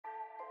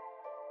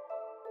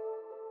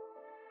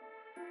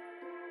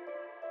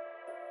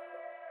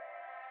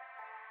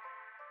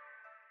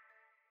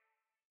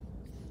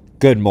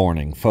Good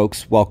morning,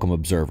 folks. Welcome,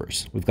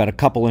 observers. We've got a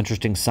couple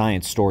interesting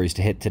science stories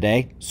to hit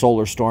today.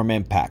 Solar storm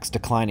impacts,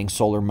 declining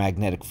solar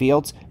magnetic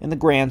fields, and the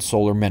grand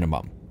solar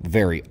minimum.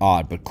 Very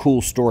odd but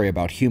cool story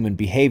about human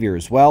behavior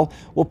as well.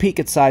 We'll peek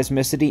at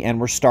seismicity,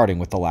 and we're starting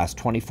with the last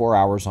 24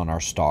 hours on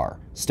our star.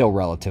 Still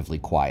relatively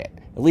quiet,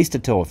 at least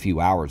until a few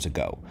hours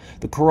ago.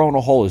 The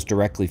coronal hole is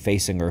directly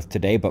facing Earth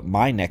today, but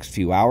my next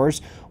few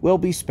hours will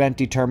be spent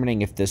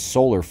determining if this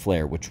solar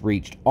flare, which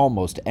reached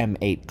almost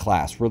M8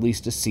 class,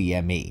 released a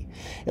CME.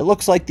 It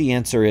looks like the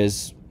answer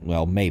is,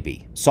 well,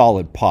 maybe.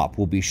 Solid pop.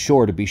 We'll be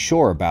sure to be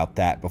sure about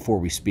that before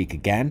we speak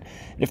again.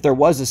 And if there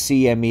was a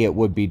CME, it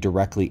would be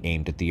directly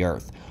aimed at the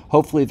Earth.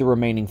 Hopefully the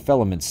remaining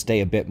filaments stay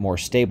a bit more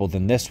stable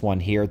than this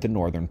one here at the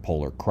northern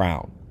polar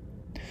crown.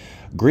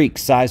 Greek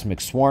seismic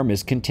swarm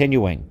is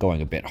continuing,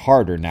 going a bit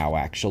harder now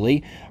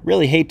actually.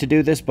 Really hate to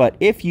do this, but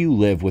if you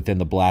live within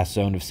the blast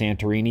zone of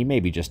Santorini,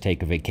 maybe just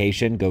take a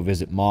vacation, go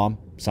visit mom,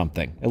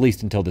 something, at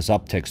least until this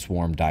uptick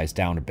swarm dies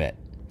down a bit.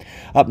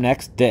 Up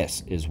next,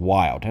 this is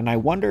wild, and I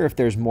wonder if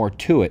there's more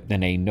to it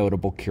than a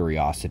notable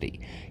curiosity.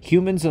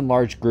 Humans in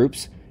large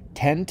groups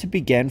tend to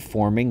begin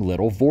forming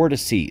little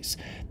vortices.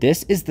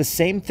 This is the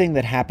same thing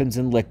that happens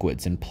in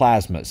liquids and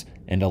plasmas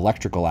and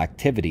electrical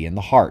activity in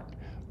the heart.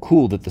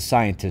 Cool that the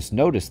scientists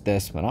noticed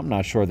this, but I'm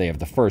not sure they have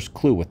the first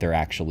clue what they're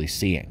actually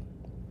seeing.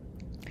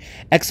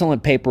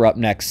 Excellent paper up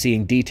next,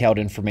 seeing detailed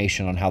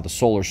information on how the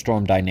solar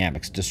storm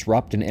dynamics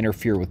disrupt and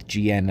interfere with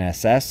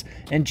GNSS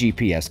and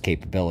GPS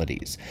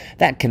capabilities.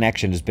 That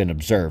connection has been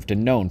observed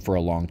and known for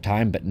a long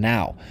time, but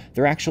now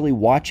they're actually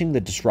watching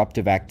the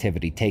disruptive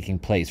activity taking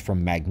place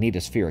from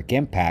magnetospheric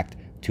impact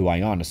to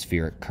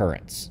ionospheric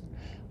currents.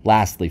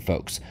 Lastly,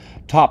 folks,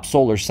 top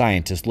solar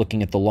scientists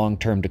looking at the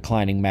long-term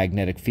declining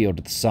magnetic field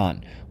of the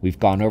sun. We've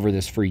gone over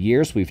this for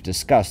years. We've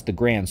discussed the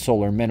grand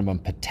solar minimum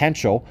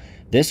potential.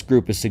 This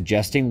group is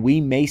suggesting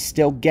we may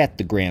still get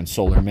the grand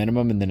solar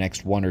minimum in the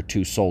next 1 or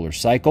 2 solar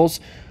cycles.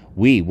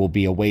 We will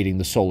be awaiting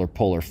the solar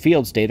polar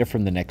fields data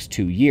from the next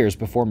 2 years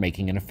before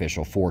making an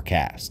official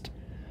forecast.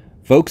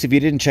 Folks, if you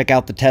didn't check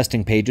out the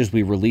testing pages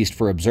we released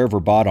for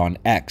ObserverBot on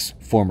X,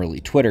 formerly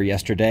Twitter,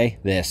 yesterday,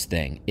 this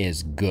thing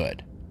is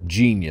good.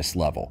 Genius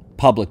level.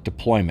 Public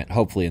deployment,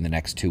 hopefully in the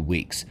next 2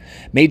 weeks.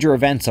 Major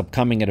events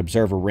upcoming at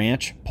Observer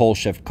Ranch, Pole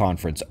Shift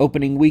Conference,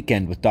 opening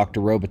weekend with Dr.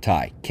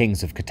 Robitaille,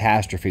 Kings of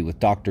Catastrophe with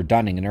Dr.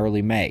 Dunning in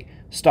early May.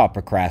 Stop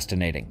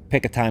procrastinating.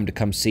 Pick a time to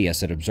come see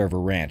us at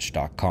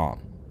observerranch.com.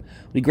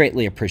 We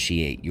greatly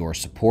appreciate your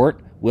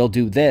support. We'll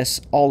do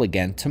this all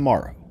again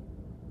tomorrow.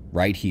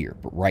 Right here,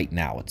 but right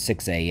now at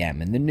 6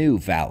 a.m. in the new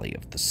Valley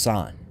of the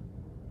Sun.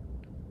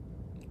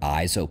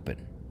 Eyes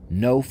open.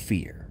 No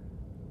fear.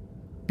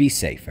 Be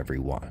safe,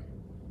 everyone.